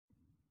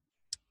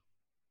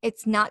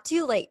It's not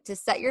too late to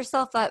set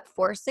yourself up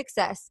for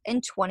success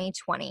in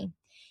 2020.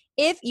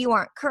 If you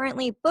aren't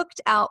currently booked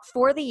out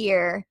for the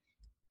year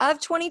of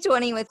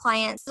 2020 with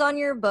clients on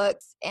your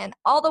books and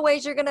all the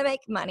ways you're going to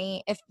make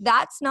money, if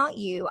that's not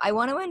you, I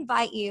want to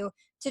invite you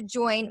to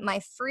join my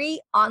free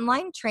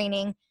online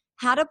training,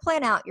 How to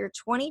Plan Out Your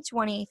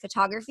 2020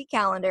 Photography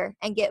Calendar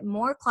and Get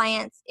More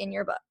Clients in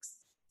Your Books.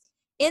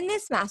 In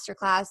this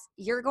masterclass,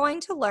 you're going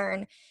to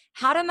learn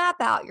how to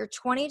map out your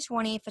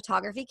 2020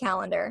 photography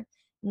calendar.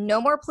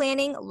 No more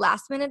planning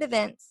last-minute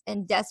events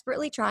and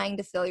desperately trying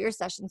to fill your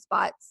session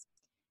spots.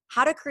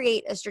 How to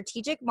create a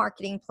strategic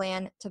marketing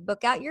plan to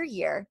book out your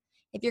year.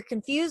 If you're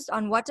confused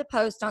on what to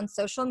post on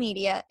social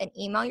media and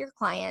email your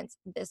clients,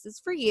 this is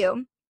for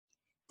you.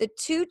 The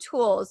 2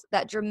 tools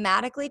that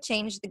dramatically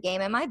changed the game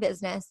in my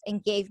business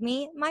and gave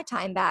me my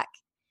time back.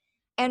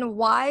 And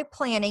why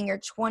planning your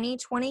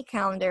 2020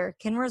 calendar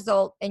can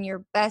result in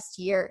your best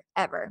year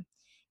ever.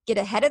 Get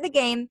ahead of the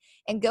game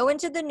and go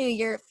into the new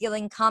year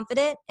feeling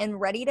confident and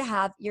ready to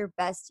have your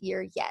best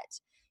year yet.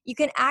 You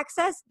can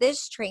access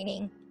this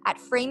training at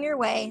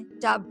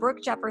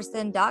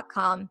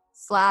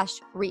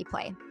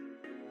frameyourway.brookejefferson.com/replay.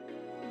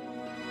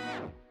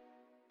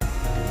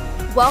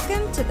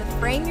 Welcome to the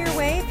Frame Your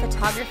Way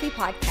Photography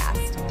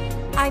Podcast.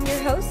 I'm your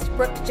host,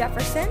 Brooke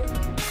Jefferson.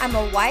 I'm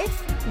a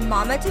wife,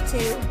 mama to 2,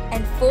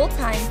 and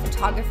full-time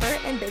photographer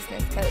and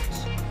business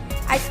coach.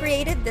 I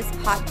created this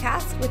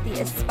podcast with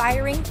the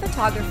aspiring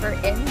photographer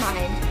in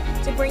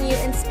mind to bring you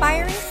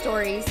inspiring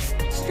stories,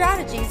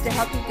 strategies to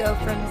help you go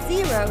from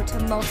 0 to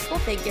multiple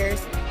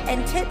figures,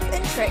 and tips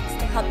and tricks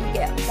to help you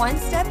get one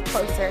step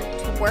closer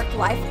to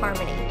work-life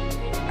harmony.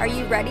 Are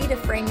you ready to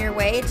frame your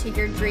way to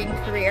your dream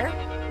career?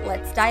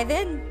 Let's dive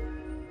in.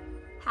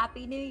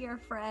 Happy New Year,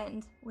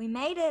 friend. We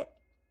made it.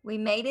 We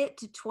made it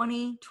to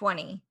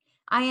 2020.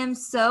 I am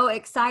so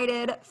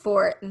excited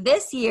for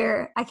this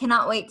year. I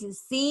cannot wait to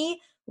see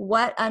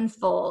what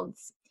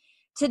unfolds.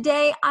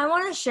 Today, I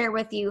want to share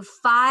with you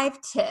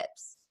 5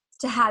 tips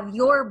to have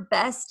your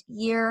best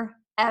year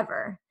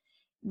ever.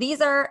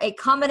 These are a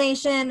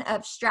combination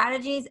of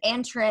strategies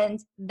and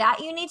trends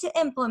that you need to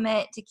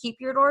implement to keep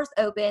your doors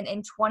open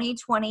in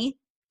 2020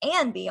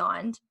 and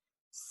beyond.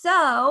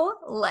 So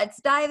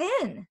let's dive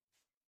in.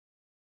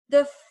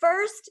 The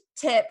first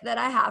tip that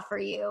I have for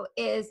you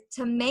is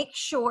to make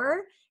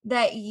sure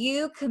that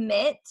you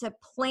commit to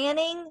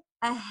planning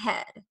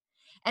ahead.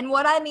 And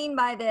what I mean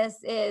by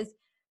this is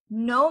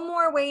no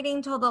more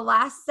waiting till the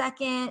last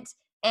second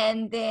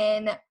and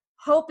then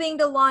hoping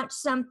to launch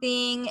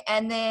something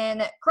and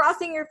then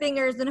crossing your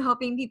fingers and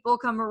hoping people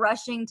come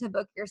rushing to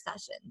book your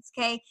sessions,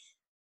 okay?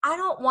 I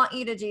don't want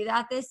you to do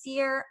that this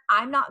year.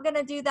 I'm not going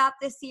to do that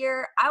this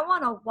year. I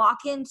want to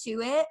walk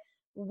into it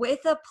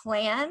with a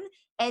plan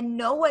and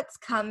know what's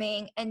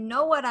coming and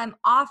know what I'm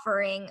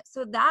offering,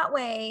 so that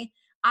way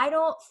I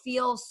don't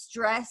feel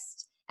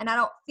stressed and I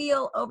don't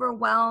feel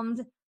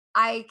overwhelmed.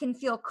 I can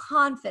feel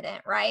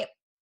confident, right?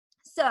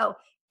 So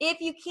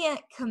if you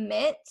can't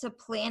commit to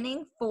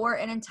planning for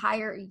an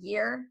entire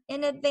year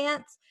in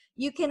advance,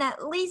 you can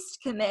at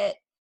least commit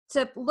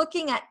to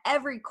looking at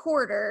every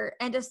quarter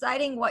and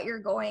deciding what you're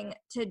going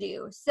to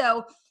do.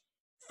 So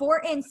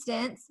for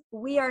instance,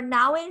 we are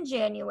now in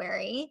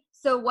January.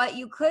 So what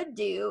you could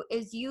do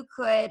is you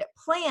could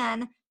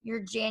plan your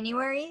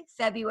January,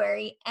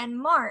 February, and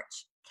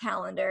March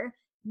calendar,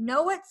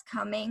 know what's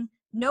coming,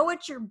 know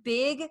what your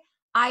big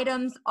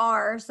items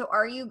are. So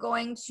are you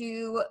going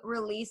to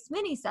release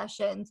mini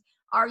sessions?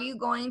 Are you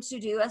going to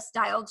do a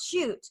styled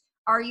shoot?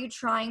 Are you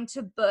trying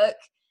to book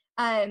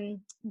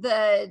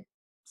the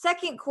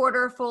second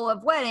quarter full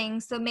of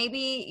weddings? So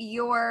maybe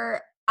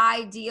your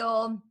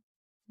ideal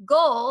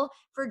goal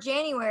for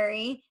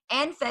January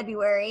and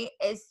February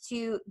is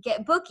to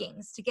get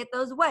bookings, to get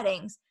those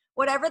weddings.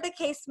 Whatever the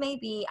case may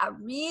be, I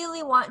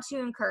really want to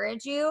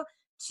encourage you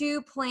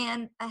to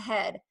plan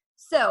ahead.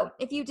 So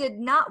if you did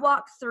not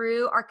walk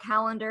through our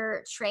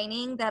calendar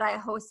training that I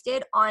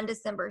hosted on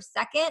December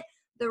 2nd,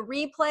 the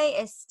replay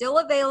is still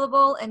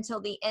available until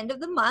the end of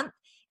the month,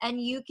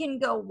 and you can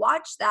go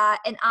watch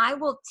that, and I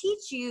will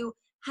teach you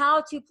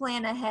how to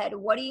plan ahead.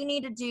 What do you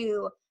need to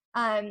do?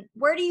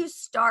 Where do you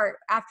start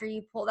after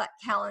you pull that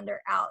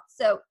calendar out?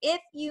 So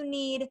if you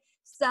need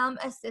some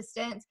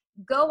assistance,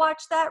 go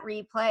watch that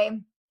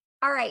replay.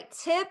 All right,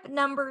 tip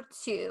number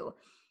 2,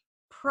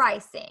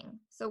 pricing.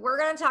 So we're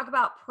going to talk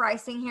about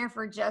pricing here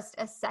for just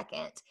a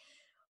second.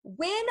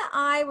 When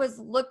I was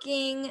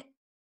looking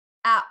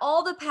at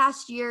all the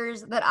past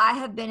years that I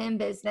have been in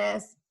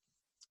business,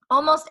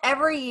 almost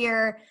every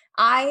year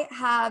I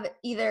have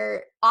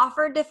either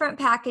offered different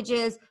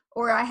packages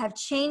or I have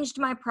changed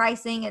my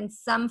pricing in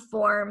some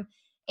form.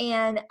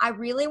 And I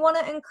really want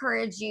to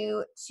encourage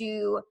you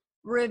to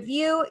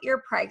review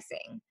your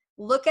pricing.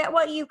 Look at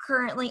what you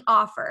currently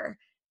offer.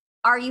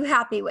 Are you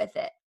happy with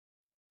it?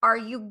 Are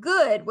you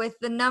good with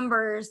the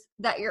numbers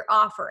that you're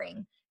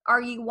offering?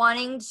 Are you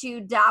wanting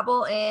to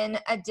dabble in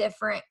a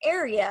different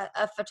area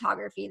of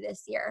photography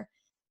this year?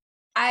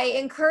 I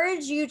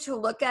encourage you to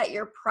look at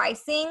your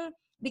pricing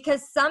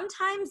because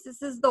sometimes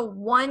this is the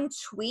one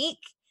tweak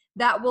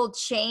that will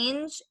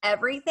change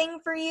everything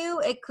for you.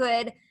 It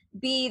could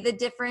be the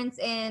difference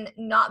in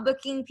not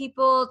booking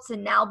people to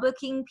now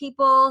booking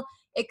people.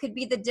 It could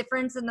be the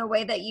difference in the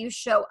way that you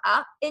show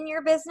up in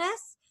your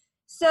business.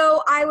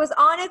 So I was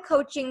on a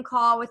coaching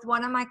call with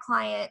one of my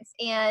clients,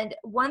 and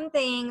one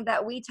thing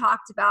that we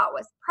talked about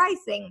was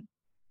pricing,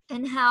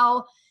 and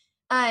how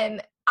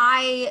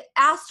I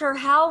asked her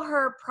how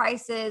her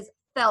prices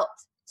felt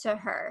to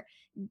her.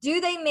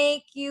 Do they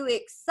make you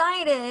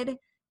excited,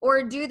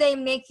 or do they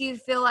make you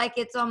feel like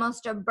it's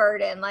almost a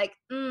burden? Like,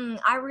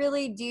 I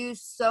really do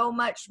so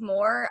much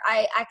more.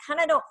 I kind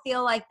of don't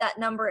feel like that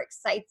number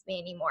excites me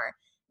anymore.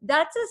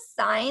 That's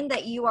a sign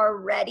that you are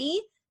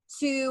ready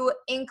to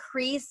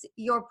increase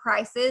your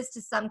prices to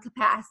some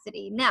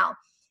capacity. Now,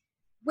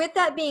 with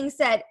that being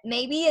said,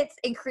 maybe it's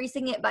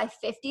increasing it by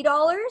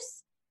 $50.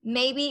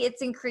 Maybe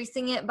it's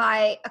increasing it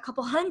by a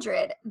couple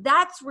hundred.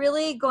 That's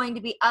really going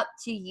to be up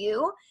to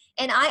you.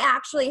 And I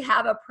actually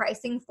have a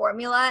pricing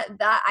formula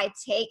that I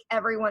take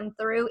everyone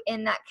through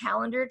in that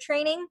calendar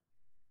training.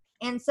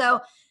 And so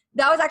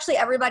that was actually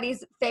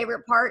everybody's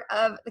favorite part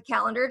of the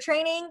calendar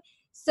training.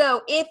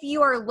 So if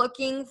you are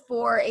looking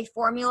for a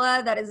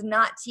formula that is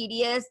not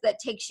tedious, that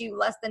takes you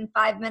less than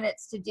 5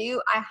 minutes to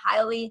do, I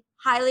highly,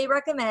 highly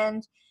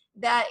recommend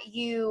that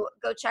you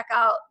go check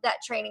out that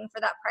training for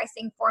that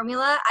pricing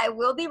formula. I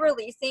will be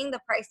releasing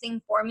the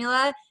pricing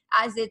formula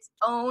as its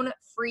own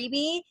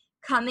freebie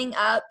coming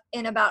up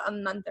in about a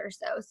month or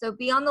so. So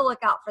be on the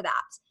lookout for that.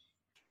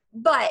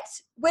 But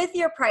with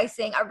your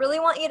pricing, I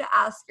really want you to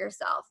ask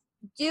yourself,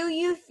 do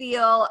you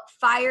feel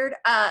fired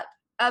up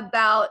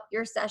about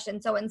your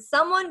session? So when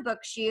someone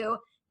books you,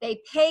 they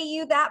pay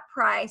you that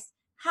price,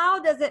 how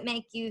does it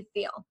make you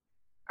feel?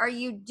 Are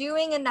you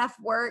doing enough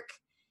work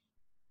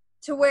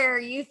to where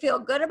you feel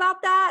good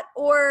about that?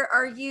 Or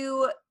are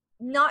you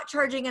not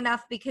charging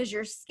enough because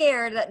you're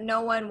scared that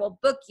no one will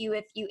book you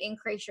if you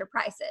increase your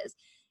prices?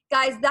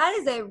 Guys, that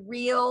is a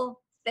real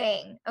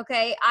thing,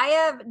 okay? I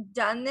have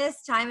done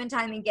this time and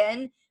time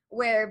again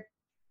where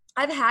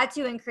I've had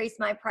to increase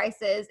my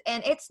prices,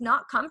 and it's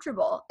not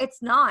comfortable.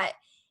 It's not.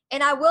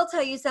 And I will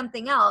tell you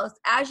something else.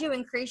 As you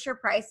increase your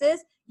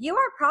prices, you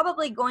are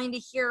probably going to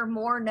hear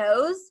more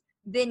no's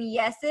than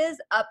yeses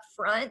up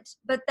front,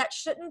 but that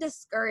shouldn't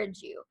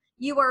discourage you.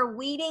 You are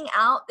weeding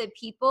out the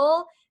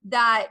people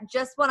that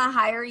just want to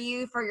hire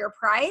you for your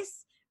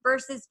price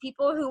versus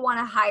people who want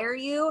to hire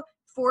you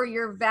for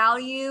your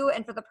value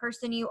and for the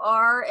person you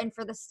are and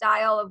for the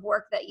style of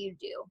work that you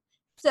do.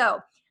 So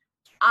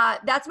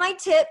that's my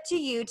tip to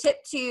you.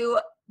 Tip 2,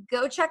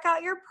 go check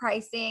out your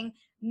pricing.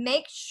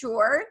 Make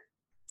sure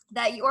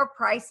that your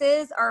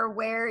prices are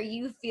where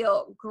you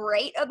feel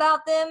great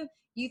about them.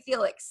 You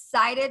feel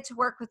excited to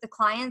work with the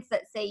clients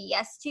that say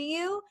yes to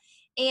you.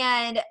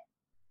 And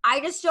I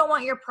just don't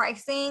want your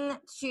pricing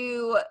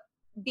to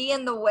be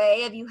in the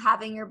way of you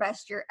having your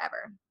best year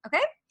ever.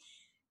 Okay?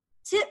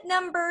 Tip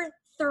number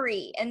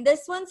 3, and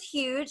this one's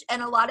huge,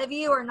 and a lot of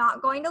you are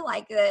not going to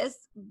like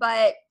this,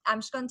 but I'm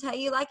just going to tell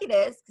you like it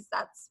is because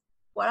that's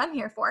what I'm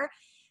here for.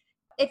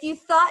 If you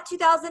thought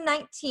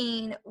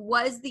 2019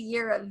 was the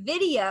year of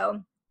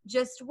video,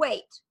 just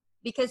wait,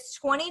 because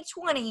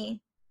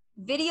 2020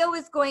 video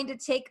is going to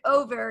take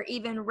over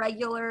even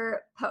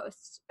regular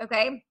posts,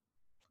 okay?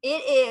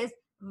 It is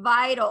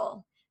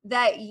vital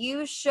that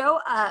you show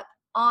up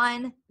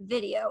on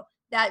video.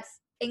 That's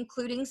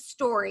including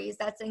stories,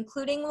 that's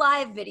including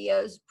live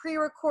videos,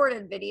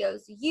 pre-recorded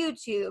videos,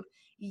 YouTube.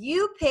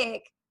 You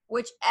pick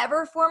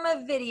whichever form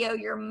of video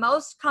you're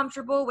most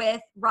comfortable with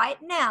right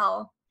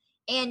now,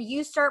 and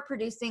you start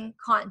producing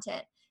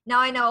content. Now,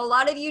 I know a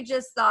lot of you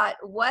just thought,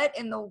 what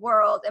in the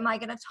world am I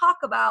going to talk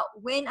about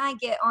when I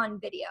get on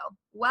video?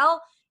 Well,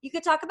 you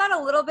could talk about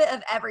a little bit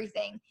of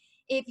everything.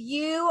 If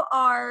you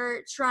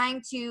are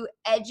trying to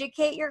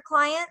educate your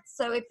clients,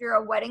 so if you're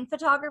a wedding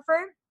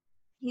photographer,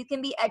 you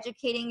can be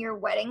educating your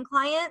wedding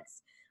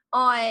clients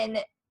on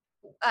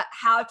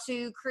how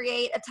to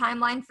create a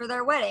timeline for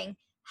their wedding,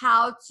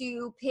 how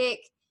to pick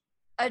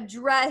a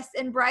dress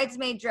and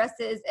bridesmaid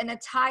dresses and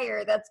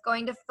attire that's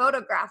going to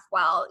photograph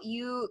well.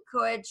 You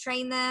could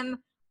train them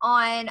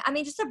on,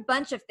 just a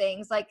bunch of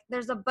things. Like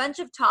there's a bunch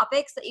of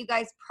topics that you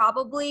guys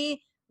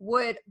probably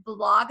would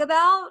blog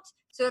about.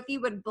 So if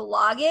you would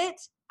blog it,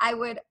 I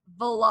would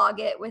vlog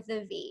it with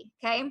a V,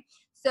 okay?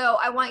 So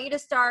I want you to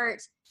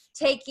start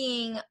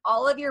taking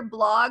all of your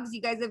blogs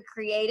you guys have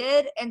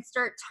created and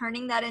start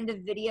turning that into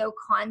video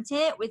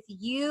content with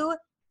you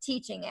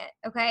teaching it,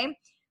 okay?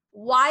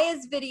 Why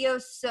is video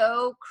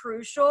so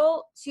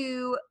crucial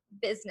to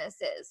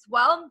businesses?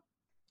 Well,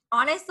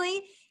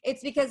 honestly,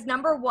 it's because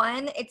number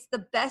one, it's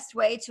the best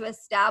way to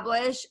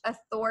establish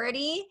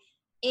authority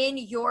in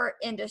your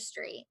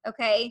industry,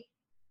 okay?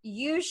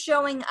 You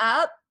showing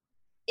up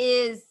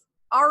is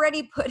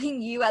already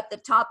putting you at the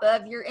top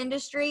of your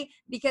industry,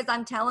 because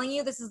I'm telling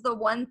you, this is the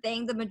one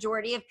thing the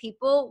majority of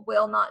people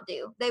will not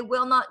do. They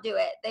will not do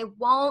it. They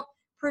won't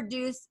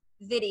produce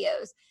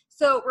videos.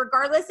 So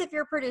regardless if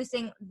you're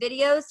producing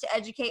videos to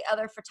educate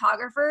other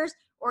photographers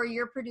or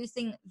you're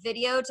producing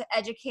video to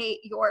educate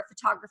your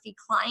photography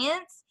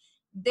clients,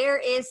 there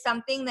is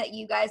something that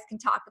you guys can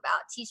talk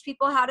about. Teach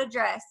people how to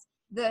dress.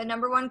 The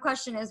number one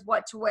question is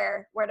what to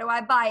wear. Where do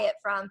I buy it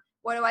from?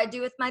 What do I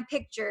do with my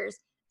pictures?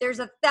 There's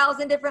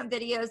 1,000 different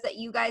videos that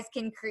you guys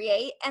can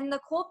create. And the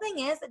cool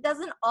thing is, it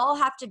doesn't all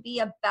have to be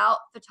about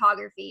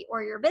photography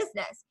or your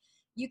business.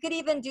 You could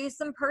even do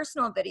some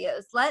personal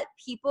videos. Let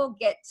people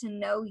get to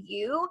know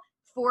you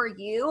for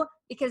you,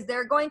 because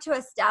they're going to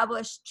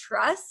establish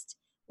trust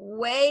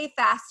way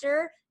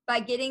faster by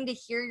getting to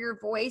hear your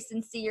voice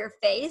and see your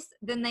face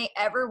than they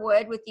ever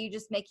would with you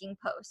just making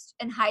posts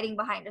and hiding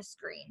behind a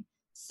screen.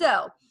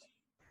 So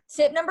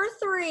tip number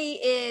 3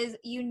 is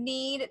you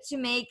need to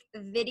make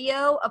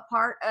video a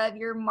part of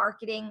your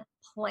marketing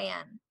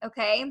plan,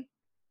 okay?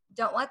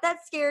 Don't let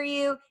that scare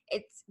you.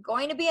 It's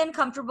going to be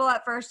uncomfortable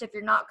at first if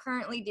you're not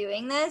currently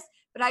doing this,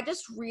 but I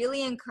just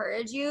really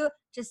encourage you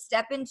to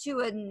step into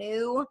a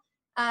new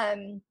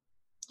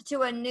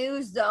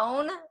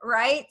zone,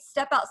 right?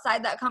 Step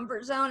outside that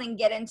comfort zone and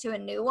get into a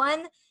new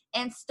one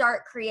and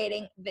start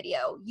creating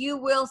video. You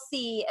will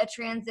see a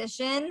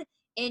transition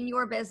in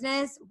your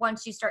business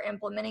once you start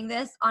implementing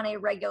this on a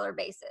regular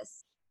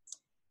basis.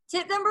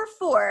 Tip number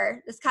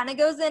 4, this kind of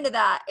goes into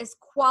that, is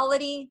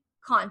quality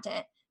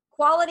content.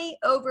 Quality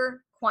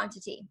over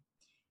quantity.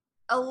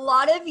 A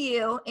lot of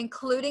you,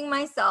 including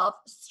myself,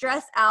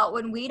 stress out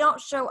when we don't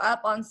show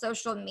up on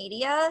social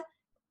media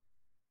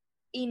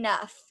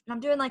enough. And I'm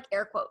doing like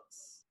air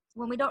quotes.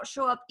 When we don't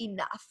show up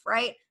enough,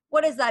 right?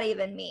 What does that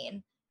even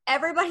mean?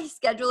 Everybody's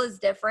schedule is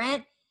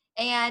different.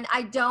 And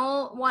I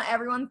don't want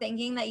everyone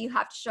thinking that you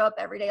have to show up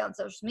every day on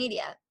social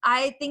media.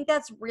 I think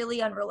that's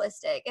really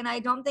unrealistic. And I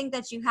don't think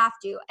that you have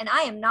to. And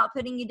I am not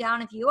putting you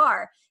down if you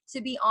are.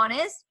 To be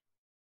honest,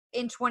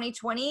 in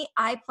 2020,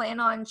 I plan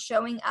on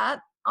showing up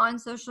on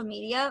social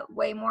media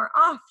way more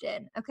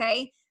often,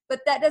 okay? But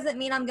that doesn't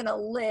mean I'm gonna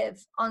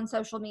live on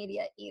social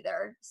media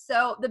either.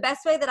 So the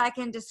best way that I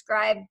can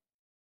describe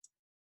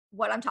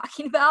what I'm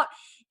talking about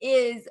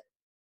is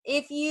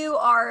if you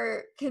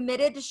are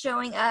committed to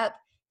showing up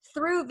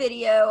through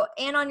video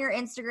and on your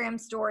Instagram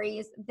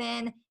stories,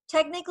 then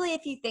technically,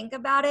 if you think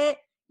about it,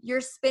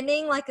 you're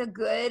spending like a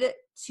good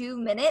 2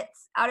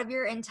 minutes out of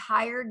your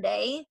entire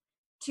day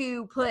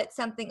to put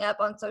something up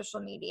on social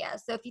media.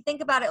 So if you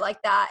think about it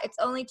like that, it's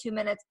only 2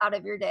 minutes out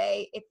of your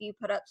day if you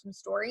put up some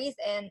stories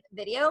and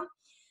video.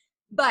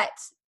 But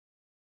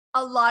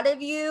a lot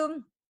of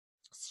you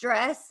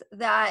stress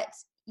that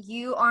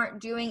you aren't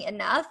doing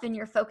enough and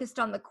you're focused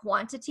on the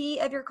quantity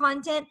of your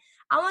content.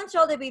 I want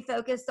y'all to be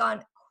focused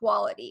on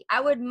quality.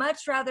 I would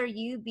much rather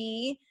you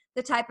be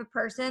the type of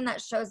person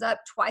that shows up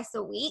twice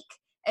a week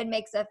and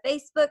makes a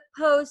Facebook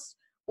post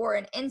or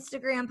an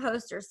Instagram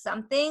post or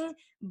something,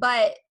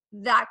 but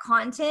that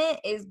content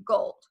is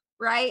gold,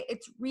 right?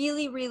 It's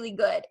really, really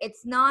good.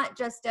 It's not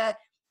just a,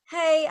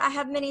 hey, I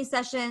have mini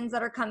sessions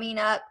that are coming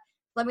up.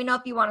 Let me know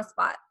if you want a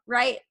spot,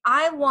 right?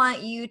 I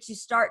want you to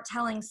start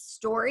telling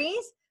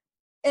stories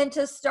and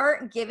to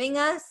start giving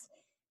us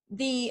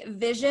the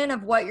vision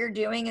of what you're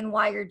doing and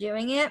why you're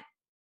doing it.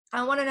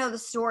 I want to know the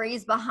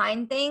stories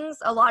behind things.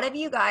 A lot of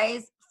you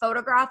guys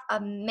photograph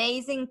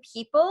amazing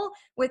people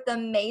with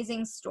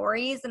amazing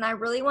stories, and I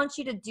really want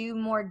you to do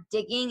more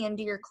digging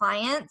into your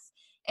clients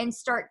and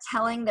start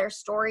telling their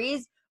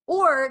stories,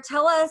 or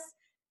tell us,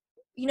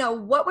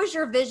 what was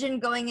your vision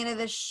going into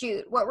the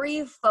shoot? What were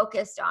you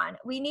focused on?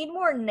 We need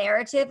more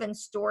narrative and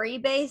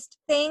story-based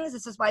things.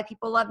 This is why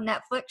people love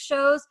Netflix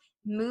shows,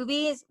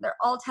 movies. They're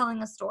all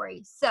telling a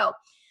story. So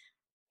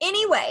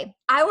anyway,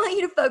 I want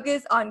you to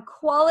focus on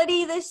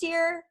quality this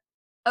year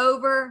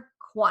over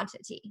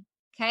quantity,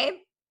 okay?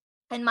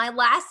 And my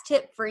last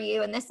tip for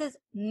you, and this is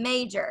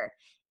major,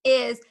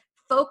 is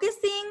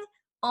focusing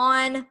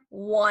on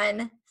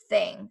one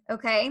thing,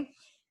 okay?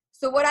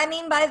 So what I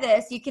mean by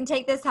this, you can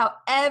take this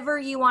however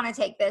you want to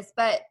take this,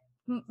 but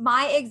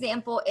my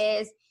example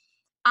is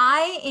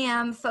I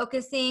am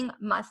focusing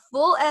my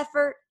full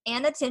effort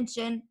and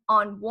attention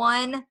on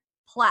one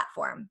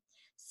platform.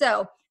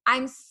 So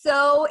I'm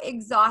so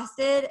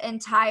exhausted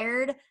and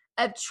tired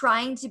of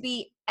trying to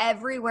be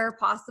everywhere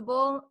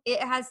possible.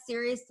 It has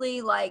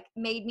seriously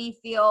made me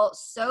feel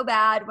so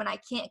bad when I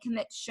can't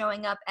commit to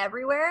showing up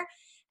everywhere.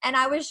 And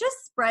I was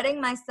just spreading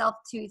myself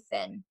too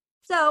thin.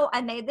 So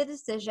I made the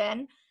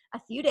decision a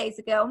few days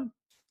ago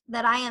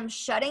that I am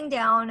shutting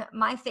down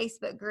my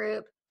Facebook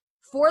group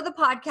for the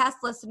podcast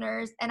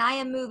listeners, and I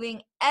am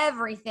moving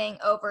everything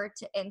over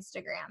to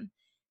Instagram.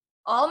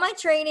 All my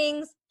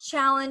trainings,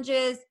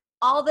 challenges,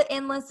 all the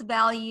endless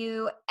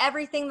value,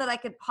 everything that I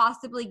could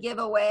possibly give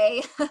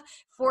away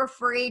for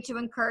free to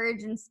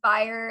encourage,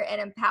 inspire, and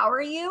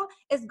empower you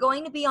is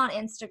going to be on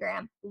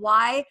Instagram.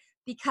 Why?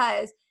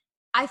 Because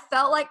I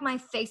felt like my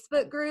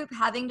Facebook group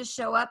having to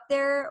show up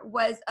there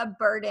was a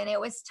burden. It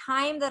was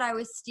time that I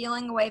was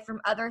stealing away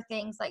from other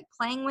things like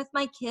playing with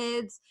my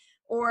kids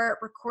or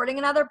recording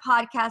another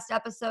podcast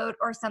episode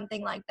or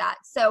something like that.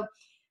 So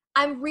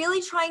I'm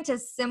really trying to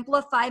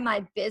simplify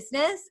my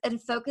business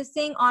and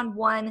focusing on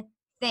one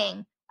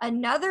thing.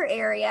 Another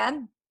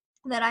area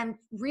that I'm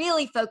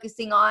really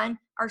focusing on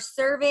are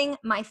serving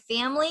my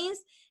families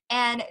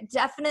and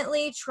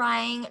definitely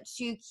trying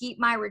to keep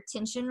my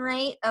retention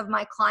rate of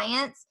my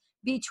clients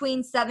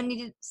between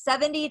 70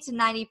 to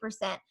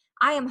 90%.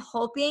 I am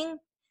hoping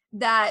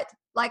that,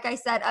 like I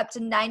said, up to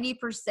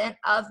 90%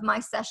 of my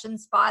session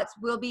spots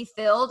will be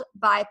filled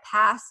by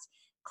past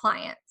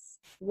clients.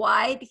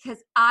 Why?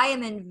 Because I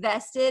am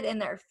invested in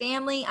their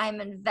family. I'm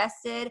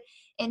invested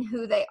in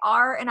who they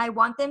are, and I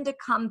want them to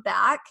come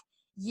back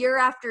year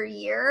after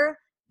year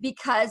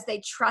because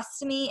they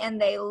trust me and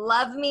they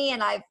love me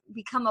and I've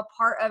become a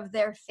part of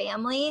their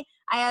family.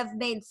 I have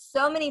made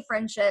so many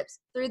friendships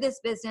through this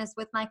business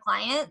with my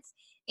clients,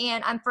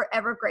 and I'm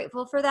forever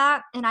grateful for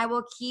that. And I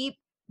will keep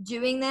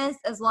doing this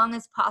as long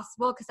as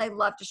possible because I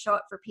love to show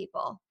up for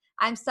people.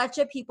 I'm such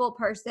a people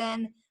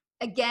person.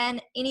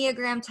 Again,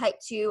 Enneagram type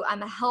 2,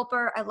 I'm a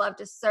helper. I love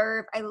to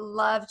serve. I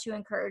love to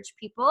encourage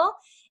people.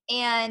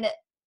 And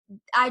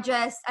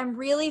I'm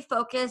really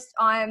focused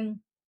on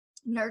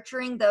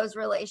nurturing those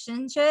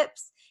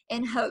relationships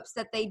in hopes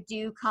that they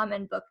do come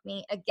and book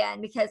me again,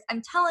 because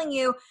I'm telling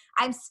you,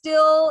 I'm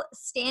still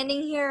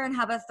standing here and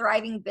have a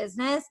thriving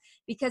business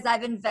because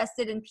I've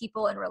invested in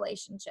people and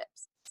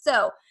relationships.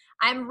 So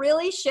I'm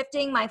really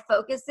shifting my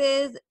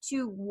focuses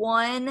to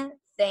one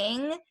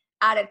thing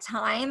at a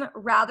time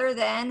rather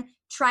than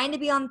trying to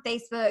be on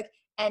Facebook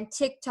and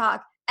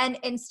TikTok and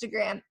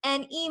Instagram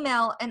and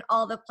email and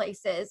all the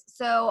places.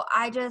 So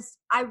I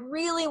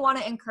really want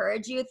to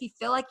encourage you, if you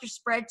feel like you're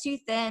spread too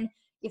thin,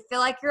 you feel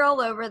like you're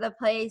all over the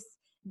place,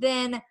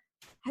 then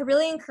I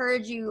really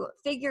encourage you,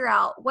 figure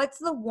out what's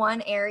the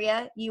one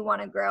area you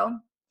want to grow.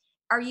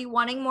 Are you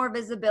wanting more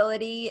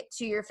visibility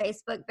to your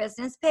Facebook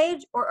business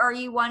page, or are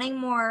you wanting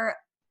more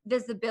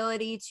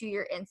visibility to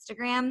your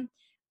Instagram?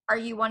 Are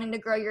you wanting to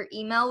grow your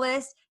email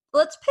list?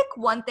 Let's pick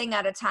one thing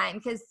at a time,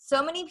 because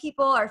so many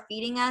people are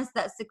feeding us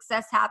that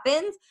success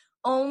happens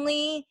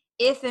only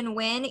if and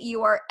when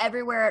you are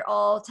everywhere at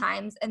all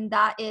times, and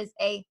that is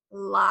a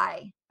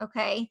lie,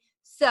 okay?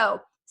 So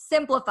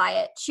simplify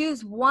it.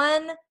 Choose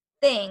one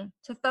thing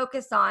to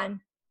focus on,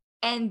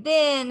 and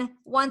then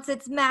once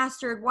it's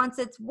mastered, once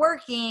it's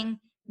working,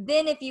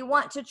 then if you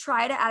want to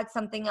try to add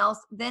something else,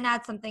 then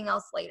add something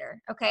else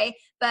later, okay?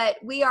 But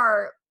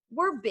we're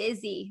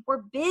busy.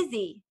 We're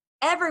busy.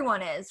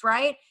 Everyone is,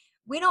 right?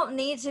 We don't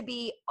need to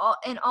be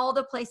in all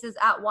the places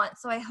at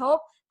once. So I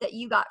hope that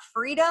you got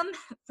freedom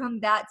from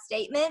that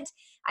statement.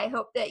 I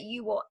hope that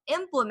you will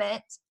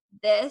implement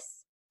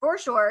this for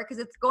sure, because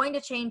it's going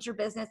to change your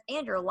business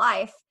and your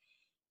life.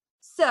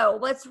 So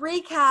let's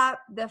recap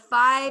the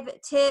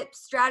 5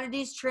 tips,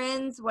 strategies,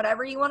 trends,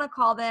 whatever you want to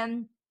call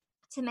them,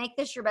 to make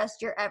this your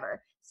best year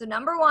ever. So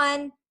number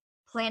 1,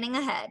 planning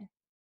ahead.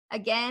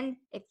 Again,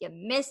 if you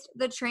missed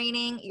the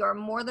training, you're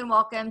more than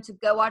welcome to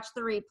go watch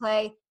the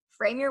replay,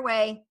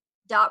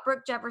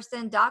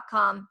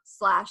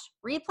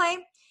 frameyourway.brookejefferson.com/replay.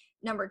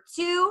 Number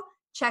 2,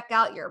 check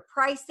out your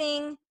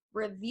pricing,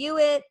 review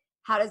it.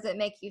 How does it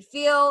make you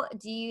feel?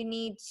 Do you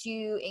need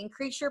to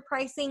increase your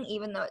pricing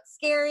even though it's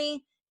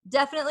scary?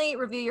 Definitely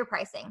review your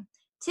pricing.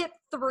 Tip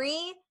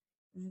 3,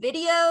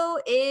 video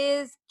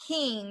is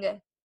king.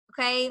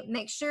 Okay,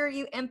 make sure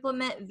you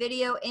implement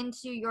video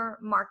into your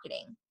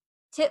marketing.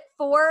 Tip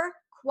 4,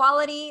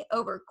 quality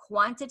over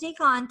quantity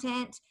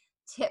content.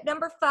 Tip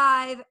number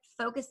 5,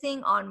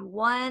 focusing on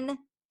one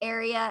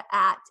area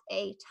at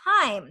a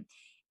time.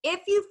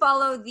 If you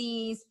follow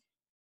these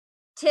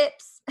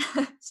tips,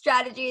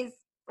 strategies,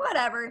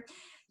 whatever,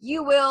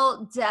 you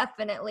will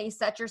definitely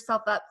set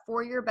yourself up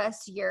for your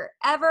best year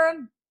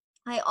ever.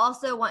 I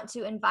also want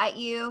to invite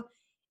you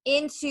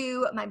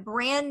into my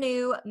brand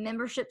new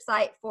membership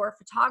site for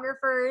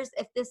photographers.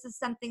 If this is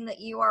something that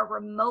you are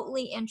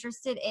remotely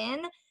interested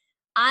in,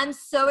 I'm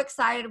so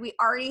excited. We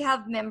already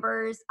have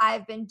members.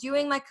 I've been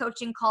doing my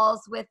coaching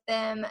calls with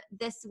them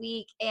this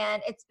week,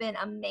 and it's been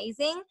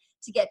amazing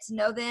to get to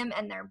know them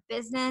and their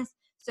business.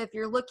 So if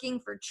you're looking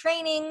for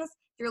trainings,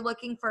 if you're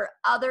looking for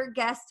other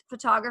guest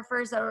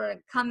photographers that are going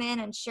to come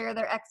in and share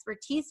their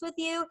expertise with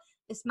you,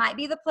 this might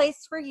be the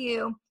place for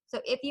you.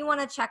 So if you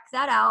want to check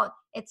that out,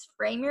 it's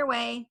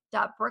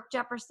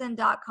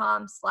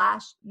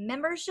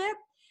frameyourway.brookejefferson.com/membership.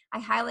 I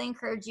highly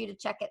encourage you to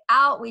check it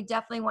out. We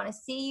definitely want to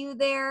see you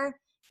there.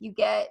 You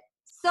get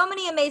so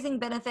many amazing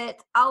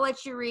benefits. I'll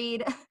let you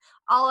read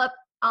all up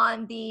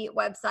on the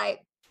website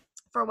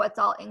for what's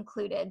all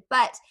included.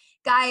 But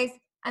guys,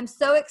 I'm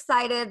so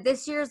excited.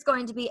 This year is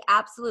going to be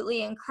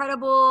absolutely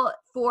incredible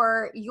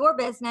for your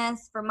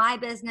business, for my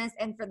business,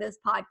 and for this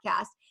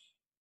podcast.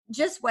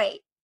 Just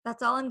wait.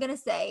 That's all I'm going to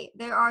say.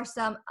 There are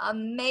some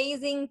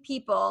amazing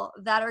people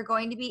that are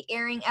going to be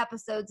airing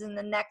episodes in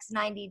the next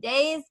 90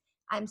 days.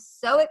 I'm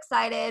so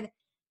excited.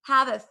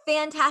 Have a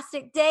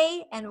fantastic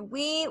day, and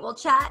we will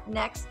chat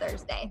next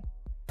Thursday.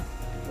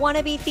 Want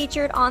to be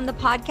featured on the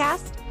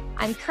podcast?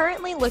 I'm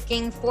currently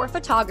looking for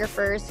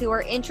photographers who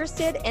are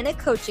interested in a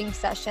coaching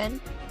session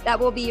that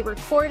will be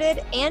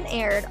recorded and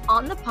aired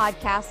on the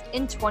podcast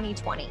in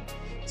 2020.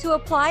 To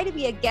apply to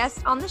be a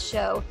guest on the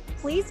show,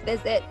 please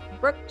visit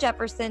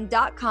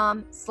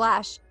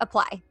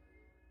brookejefferson.com/apply.